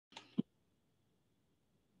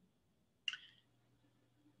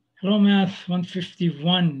Hello, Math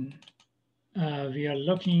 151. We are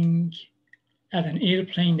looking at an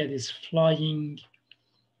airplane that is flying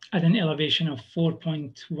at an elevation of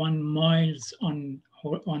 4.1 miles on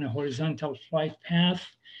a horizontal flight path.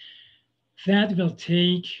 That will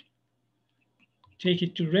take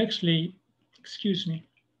it directly,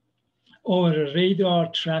 over a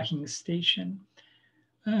radar tracking station.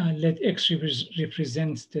 Let X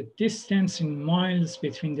represent the distance in miles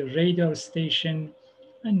between the radar station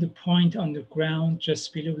and the point on the ground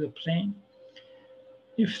just below the plane.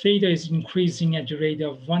 If theta is increasing at the rate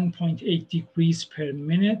of 1.8 degrees per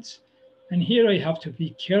minute, and here I have to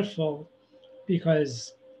be careful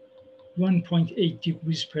because 1.8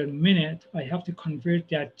 degrees per minute, I have to convert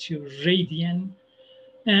that to radian,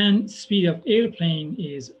 and speed of airplane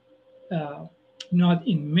is not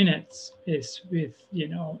in minutes, it's with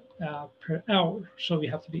per hour. So I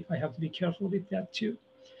have to be careful with that too.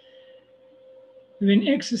 When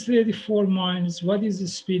x is 34 miles, what is the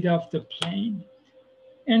speed of the plane?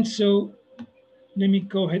 And so let me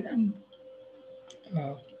go ahead and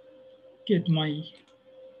get my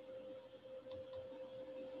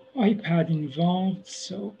iPad involved.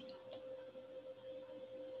 So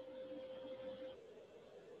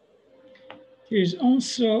there's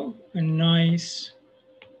also a nice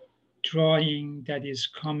drawing that is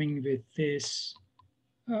coming with this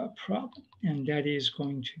problem. And that is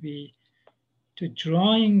going to be the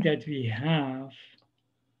drawing that we have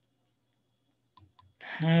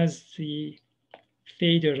has the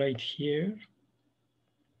theta right here.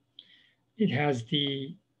 It has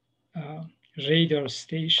the radar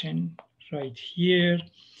station right here.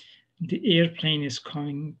 The airplane is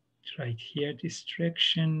coming right here, this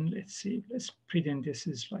direction. Let's see, let's pretend this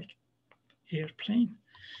is like airplane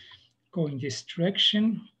going this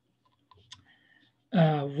direction.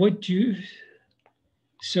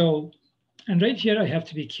 And right here I have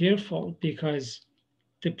to be careful because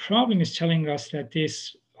the problem is telling us that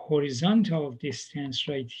this horizontal distance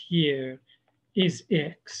right here is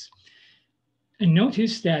x. And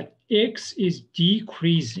notice that x is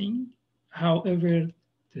decreasing. However,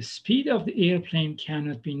 the speed of the airplane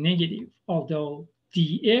cannot be negative, although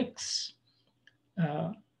dx,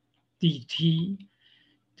 dt,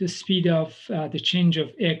 the speed of the change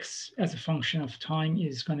of x as a function of time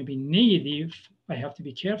is going to be negative. I have to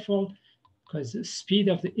be careful because the speed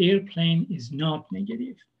of the airplane is not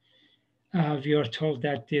negative. We are told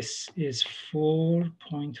that this is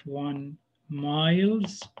 4.1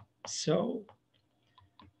 miles. So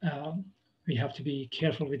we have to be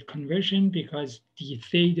careful with conversion because the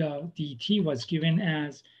theta dt was given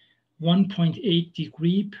as 1.8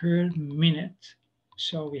 degree per minute.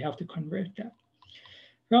 So we have to convert that.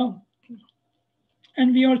 Well,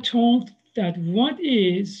 and we are told that what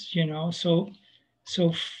is,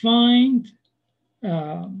 so find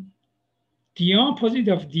the opposite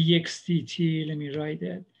of dx dt. Let me write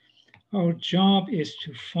it. Our job is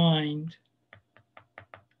to find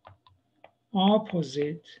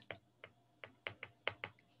opposite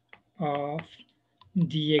of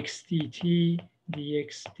dx dt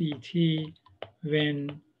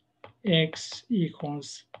when x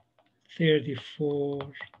equals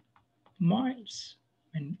 34 miles,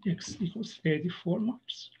 when x equals 34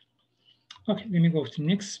 miles. Okay, let me go to the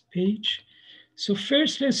next page. So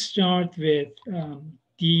first, let's start with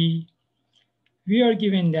we are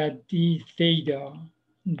given that d theta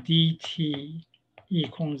dt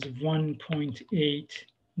equals 1.8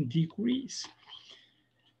 degrees.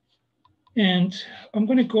 And I'm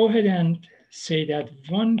going to go ahead and say that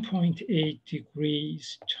 1.8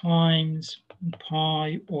 degrees times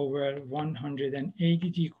pi over 180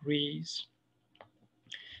 degrees.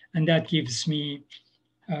 And that gives me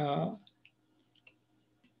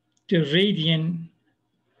the radian,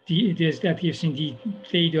 that gives me the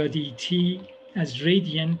theta dt as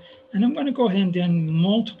radian. And I'm going to go ahead and then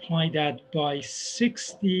multiply that by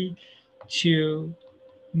 60 to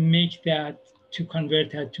make that, to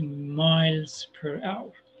convert that to miles per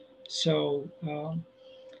hour. So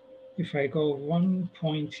if I go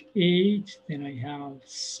 1.8, then I have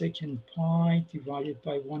second pi divided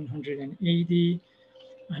by 180.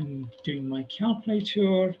 I'm doing my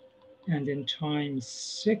calculator, and then times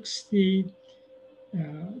 60.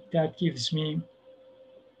 That gives me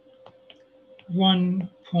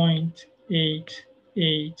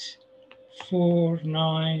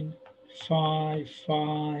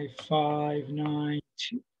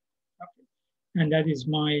 1.8848455592. And that is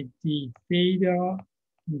my d theta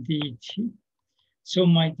dt. So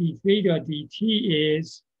my d theta dt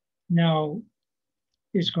is now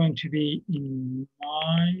is going to be in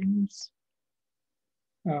miles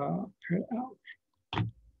per hour.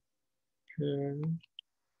 Per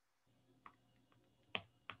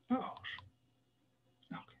hour.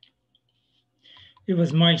 Okay. It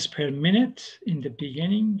was miles per minute in the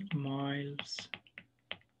beginning, miles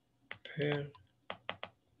per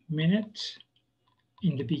minute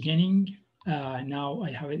in the beginning. Now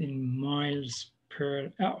I have it in miles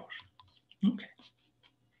per hour. Okay.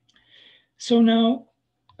 So now,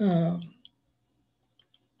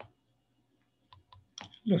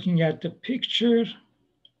 looking at the picture,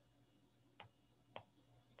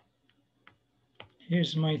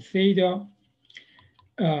 here's my theta.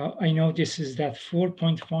 I know this is that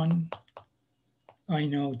 4.1. I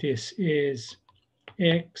know this is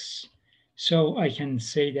x. So I can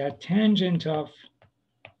say that tangent of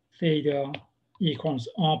theta equals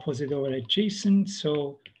opposite over adjacent.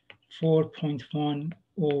 So 4.1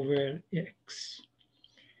 over x.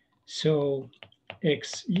 So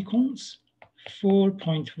x equals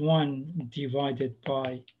 4.1 divided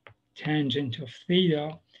by tangent of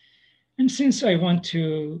theta. And since I want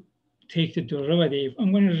to take the derivative,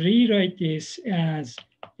 I'm going to rewrite this as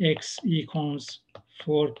x equals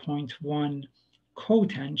 4.1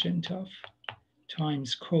 cotangent of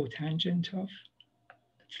times cotangent of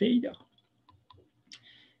theta.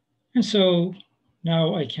 And so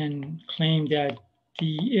now I can claim that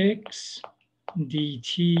dx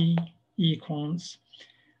dt equals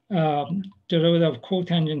derivative of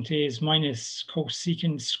cotangent is minus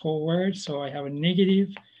cosecant squared. So I have a negative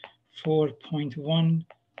 4.1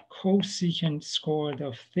 cosecant squared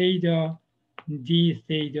of theta d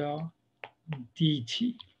theta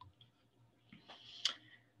dt.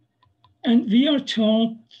 And we are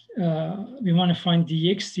told we want to find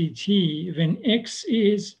dx dt when x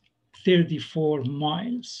is 34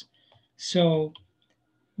 miles. So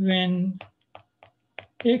when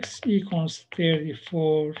x equals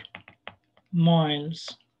 34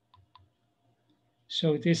 miles,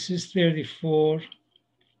 so this is 34,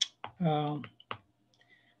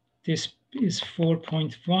 this is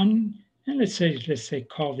 4.1, and let's say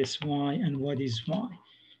call this y, and what is y?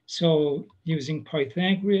 So using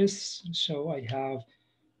Pythagoras, so I have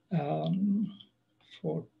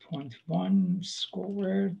 4.1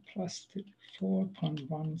 squared plus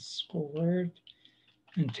 4.1 squared,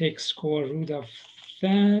 and take square root of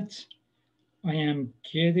that. I am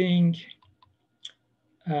getting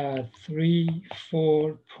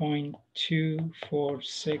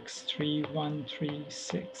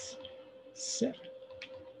 34.2463136.7.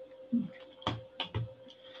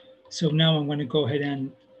 So now I'm going to go ahead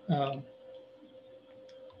and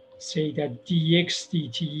say that dx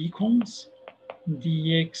dt equals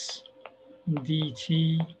dx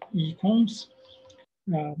dt equals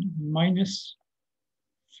minus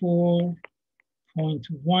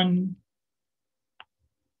 4.1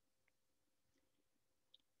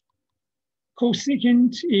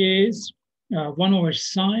 cosecant is 1 over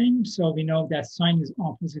sine. So we know that sine is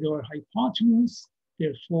opposite over hypotenuse.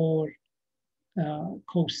 Therefore,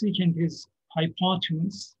 cosecant is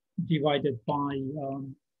hypotenuse divided by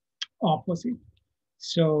opposite.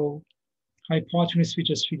 So hypotenuse we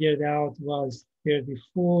just figured out was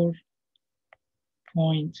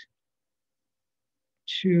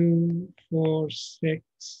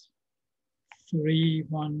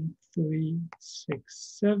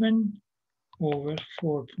over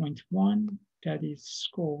 4.1, that is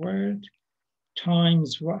squared,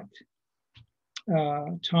 times what?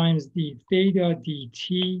 Times the theta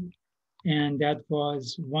dt, and that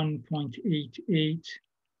was 1.88,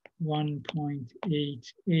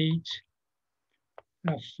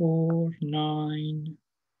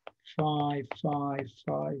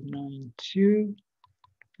 49555592,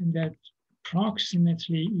 and that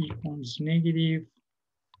approximately equals negative.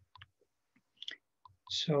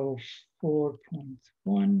 So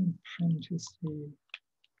 4.1 parentheses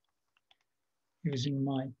using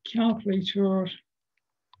my calculator.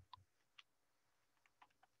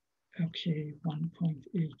 Okay,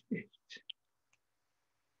 1.88.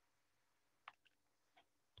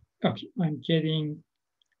 Okay, I'm getting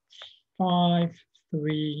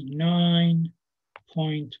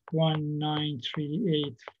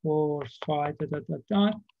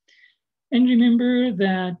 539.193845 ... And remember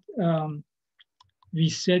that we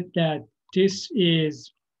said that this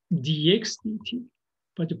is dx dt,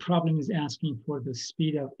 but the problem is asking for the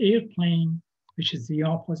speed of airplane, which is the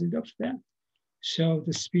opposite of that. So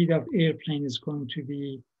the speed of airplane is going to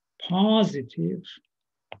be positive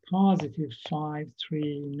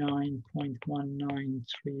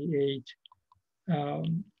 539.1938,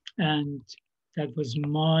 and that was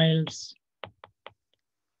miles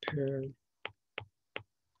per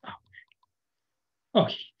hour.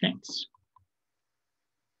 Okay, thanks.